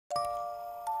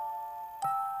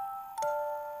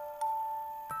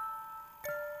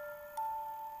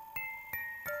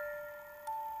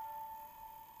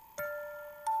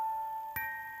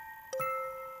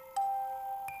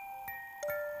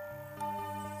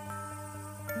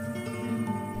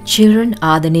Children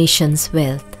are the nation's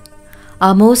wealth,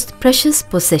 our most precious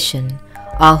possession,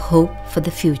 our hope for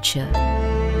the future.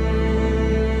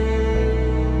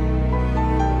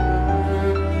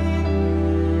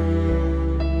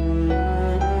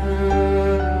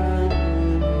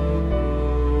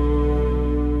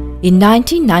 In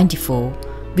 1994,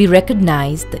 we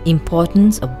recognized the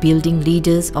importance of building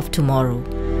leaders of tomorrow.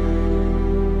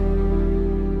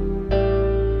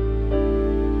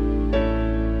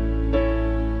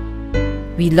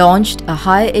 We launched a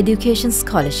higher education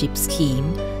scholarship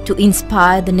scheme to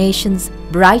inspire the nation's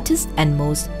brightest and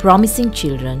most promising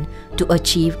children to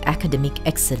achieve academic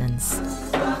excellence.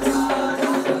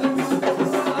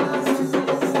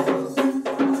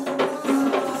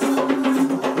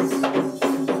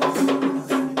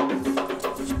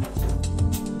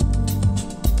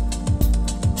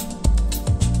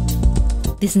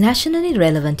 This nationally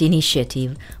relevant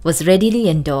initiative was readily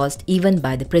endorsed even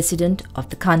by the President of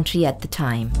the country at the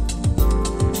time.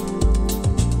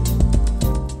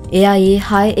 AIA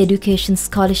Higher Education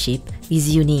Scholarship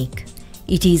is unique.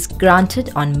 It is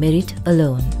granted on merit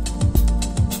alone.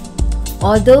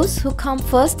 All those who come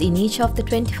first in each of the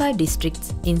 25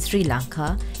 districts in Sri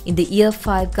Lanka in the Year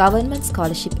 5 Government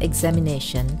Scholarship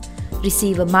Examination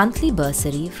receive a monthly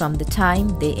bursary from the time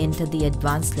they enter the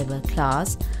advanced level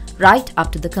class right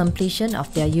up to the completion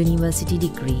of their university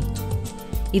degree.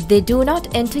 If they do not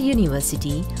enter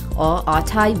university or are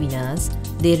tie winners,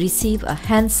 they receive a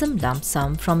handsome lump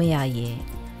sum from AIA.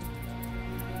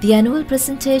 The annual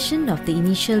presentation of the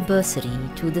initial bursary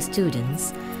to the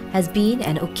students has been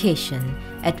an occasion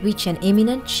at which an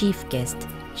eminent chief guest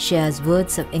shares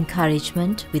words of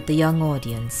encouragement with the young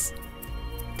audience.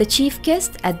 The chief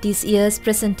guest at this year's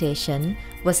presentation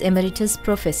was Emeritus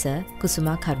Professor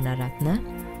Kusuma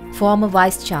Karunaratne, former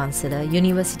Vice-Chancellor,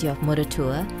 University of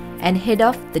Moratuwa, and Head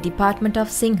of the Department of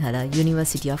Sinhala,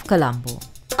 University of Colombo.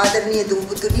 ආදරණීය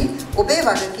දූපුතුනි ඔබේ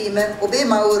වගකීම ඔබේ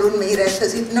මව්වරුන් මෙහි රැස්ව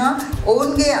සිටිනවා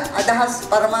ඔවුන්ගේ අදහස්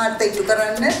පරමාර්ථ ඉටු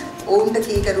කරන්න ඔවුන්ට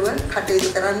කීකරුව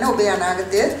කටයුතු කරන්න ඔබේ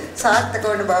අනාගතය සාර්ථක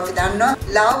වන බව අපි දන්නවා.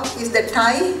 Love is the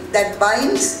tie that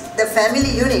binds the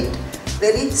family unit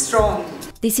very strong.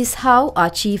 This is how our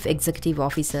Chief Executive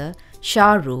Officer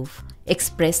Shah Roof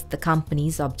expressed the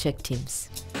company's objectives.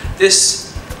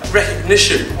 This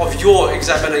recognition of your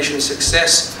examination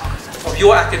success, of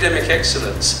your academic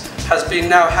excellence, has been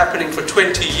now happening for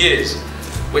 20 years,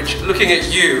 which, looking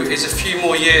at you, is a few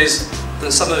more years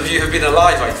than some of you have been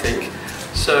alive, I think.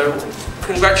 So,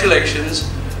 congratulations,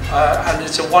 and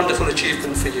it's a wonderful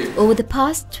achievement for you. Over the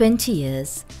past 20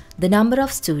 years, the number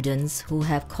of students who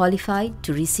have qualified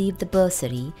to receive the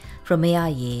bursary from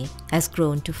AIA has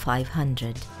grown to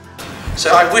 500.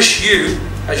 So I wish you,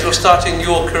 as you're starting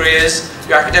your careers,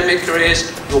 your academic careers,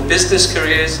 your business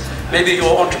careers, maybe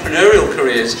your entrepreneurial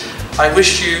careers, I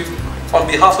wish you, on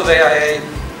behalf of AIA,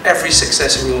 every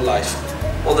success in your life.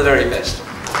 All the very best.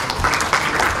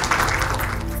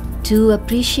 Two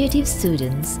appreciative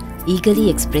students eagerly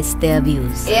expressed their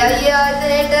views. AIA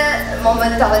ආයතනයට මම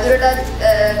තවදුරටත්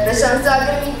ප්‍රශංසා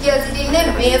කරමින් කියා සිටින්නේ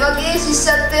මේ වගේ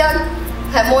ශිෂ්‍යත්වයක්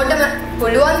හැමෝටම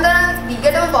පුළුවන් තරම්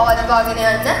දිගටම පවත්වාගෙන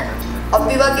යන්න.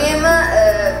 අපි වගේම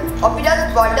අපිටත්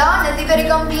වඩා නැති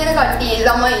පරිකම් තියෙන කට්ටිය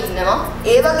ළමයි ඉන්නවා.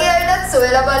 ඒ වගේ අයටත්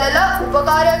සොයලා බලලා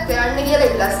උපකාරයක් කරන්න කියලා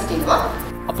ඉල්ලා සිටිනවා.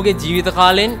 අපගේ ජීවිත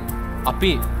කාලෙන්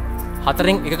අපි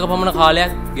 4න් 1ක පමණ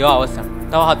කාලයක් ගෙවා අවසන්.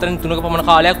 තව 4න් 3ක පමණ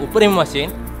කාලයක් උපරිම වශයෙන්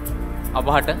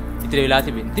අපහට ඉතිරි වෙලා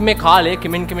තිබෙනවා. ඉතින් මේ කාලය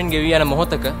කෙමෙන් ගෙවි යන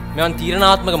මොහොතක මෙවන්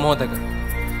තීරණාත්මක මොහොතක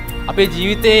අපේ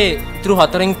ජීවිතයේ ඉතුරු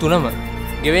 4න් 3ම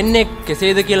ගෙවෙන්නේ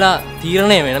කෙසේද කියලා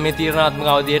තීරණය වෙන මේ තීරණාත්මක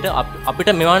අවධියට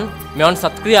අපිට මෙවන්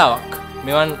සත්ක්‍රියාවක්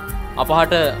මෙවන්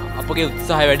අපහට අපගේ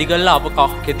උත්සාහය වැඩි කරලා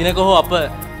අප කෙදිනක හෝ අප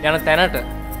යන තැනට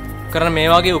කරන මේ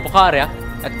වගේ උපකාරයක්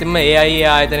ඇත්තෙන්ම AIA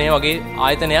ආයතනය වගේ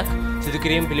ආයතනයක් සිදු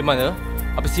කිරීම පිළිබඳව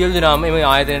අපි සියලු දෙනාම මේ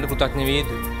ආයතනයට කෘතඥ විය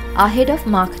යුතුයි. Our head of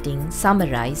marketing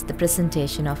summarized the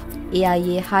presentation of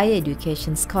AIA Higher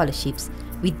Education Scholarships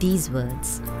with these words.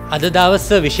 අද දවස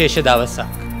විශේෂ දවසක්.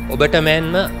 ඔබට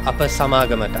මෙන්ම අප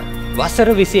සමාගමට වසර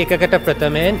 21කට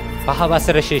ප්‍රථමයෙන් 5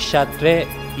 වසර ශිෂ්‍යත්වයේ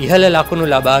ඉහළ ලකුණු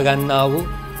ලබා ගන්නා වූ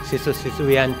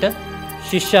සිසුවියන්ට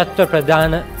ශිෂ්‍යත්ව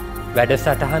ප්‍රදාන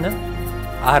වැඩසටහන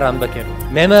ආරම්භ කෙරුවා.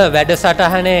 මෙම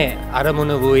වැඩසටහනේ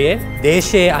අරමුණ වූයේ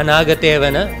දේශයේ අනාගතය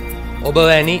වන ඔබ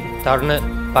වැනි තරුණ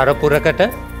පරපුරකට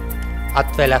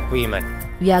අත්වැලක් වීමයි.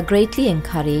 We are greatly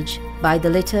encouraged by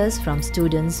the letters from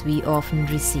students we often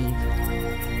receive.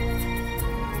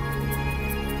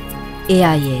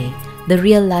 AIA, the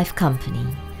real-life company,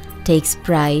 takes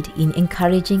pride in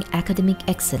encouraging academic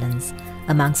excellence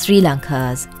among Sri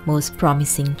Lanka's most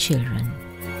promising children.